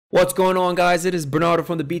What's going on, guys? It is Bernardo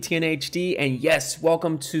from the BTNHD, and yes,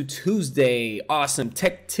 welcome to Tuesday. Awesome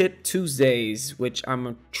Tech Tip Tuesdays, which I'm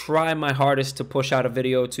gonna try my hardest to push out a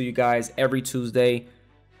video to you guys every Tuesday,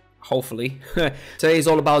 hopefully. Today is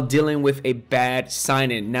all about dealing with a bad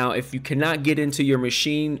sign-in. Now, if you cannot get into your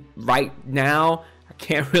machine right now, I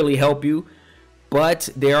can't really help you, but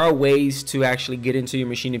there are ways to actually get into your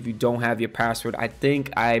machine if you don't have your password. I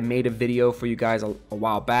think I made a video for you guys a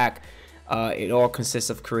while back. It all consists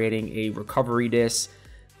of creating a recovery disk,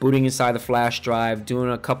 booting inside the flash drive, doing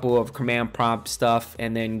a couple of command prompt stuff,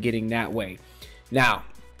 and then getting that way. Now,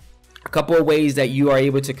 a couple of ways that you are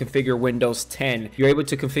able to configure Windows 10. You're able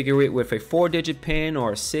to configure it with a 4-digit pin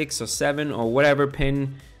or a 6 or 7 or whatever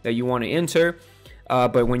pin that you want to enter.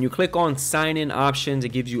 But when you click on sign in options, it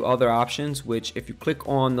gives you other options, which if you click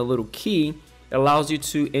on the little key, it allows you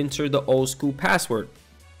to enter the old school password.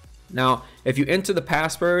 Now, if you enter the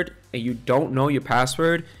password and you don't know your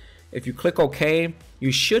password, if you click OK,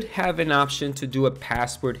 you should have an option to do a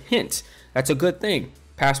password hint. That's a good thing.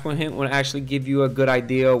 Password hint will actually give you a good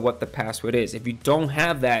idea of what the password is. If you don't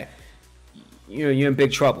have that, you're in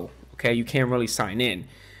big trouble. Okay, you can't really sign in.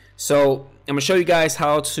 So I'm gonna show you guys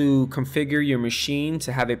how to configure your machine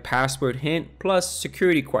to have a password hint plus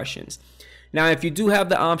security questions. Now, if you do have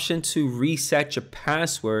the option to reset your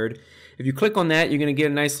password, if you click on that, you're going to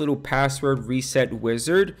get a nice little password reset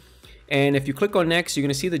wizard. And if you click on next, you're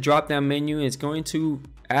going to see the drop down menu. It's going to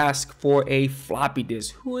ask for a floppy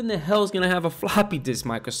disk. Who in the hell is going to have a floppy disk,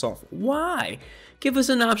 Microsoft? Why? Give us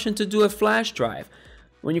an option to do a flash drive.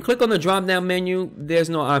 When you click on the drop down menu, there's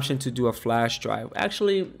no option to do a flash drive.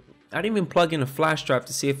 Actually, I didn't even plug in a flash drive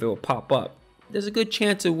to see if it will pop up. There's a good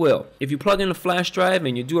chance it will. If you plug in a flash drive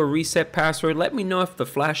and you do a reset password, let me know if the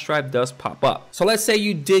flash drive does pop up. So let's say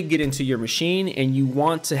you did get into your machine and you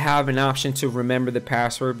want to have an option to remember the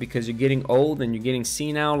password because you're getting old and you're getting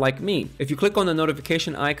senile like me. If you click on the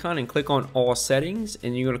notification icon and click on all settings,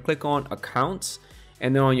 and you're going to click on accounts,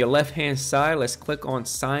 and then on your left hand side, let's click on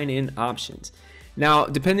sign in options. Now,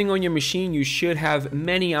 depending on your machine, you should have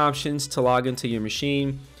many options to log into your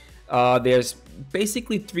machine. There's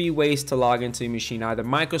basically 3 ways to log into your machine: either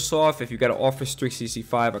Microsoft if you got an Office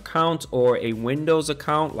 365 account, or a Windows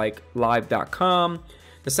account like live.com.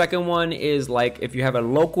 The second one is like if you have a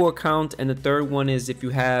local account, and the third one is if you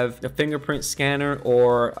have a fingerprint scanner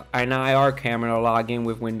or an IR camera to log in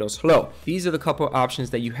with Windows Hello. These are the couple of options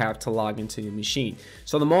that you have to log into your machine.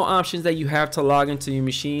 So the more options that you have to log into your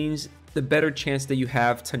machines, the better chance that you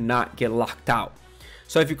have to not get locked out.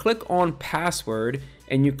 So if you click on password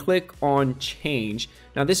and you click on change,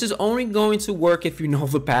 now this is only going to work if you know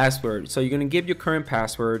the password. So you're going to give your current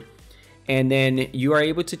password, and then you are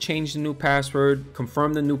able to change the new password,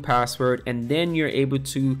 confirm the new password, and then you're able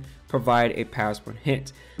to provide a password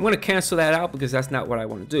hint. I'm going to cancel that out because that's not what I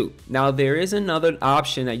want to do. Now, there is another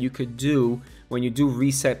option that you could do when you do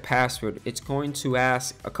reset password. It's going to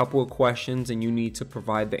ask a couple of questions and you need to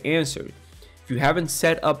provide the answer. If you haven't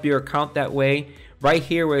set up your account that way, right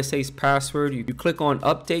here where it says password, you click on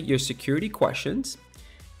update your security questions,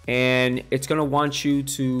 and it's going to want you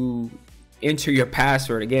to enter your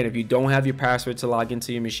password. Again, if you don't have your password to log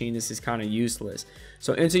into your machine, this is kind of useless.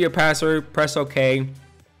 So enter your password, press OK,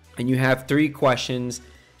 and you have 3 questions.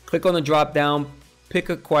 Click on the drop down, pick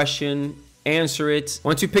a question, answer it.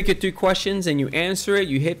 Once you pick your 3 questions and you answer it,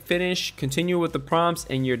 you hit finish, continue with the prompts,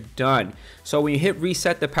 and you're done. So when you hit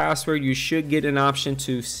reset the password, you should get an option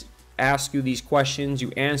to ask you these questions.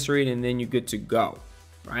 You answer it, and then you're good to go.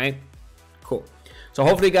 Right? Cool. So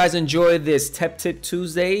hopefully you guys enjoy this Tech Tip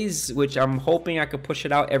Tuesdays, which I'm hoping I could push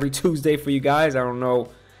it out every Tuesday for you guys. I don't know,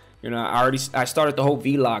 I started the whole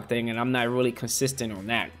vlog thing and I'm not really consistent on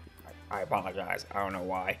that. I apologize. I don't know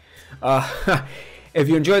why. If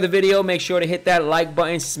you enjoyed the video, make sure to hit that like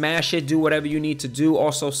button, smash it, do whatever you need to do.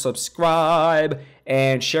 Also subscribe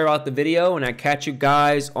and share out the video, and I catch you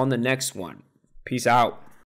guys on the next one. Peace out.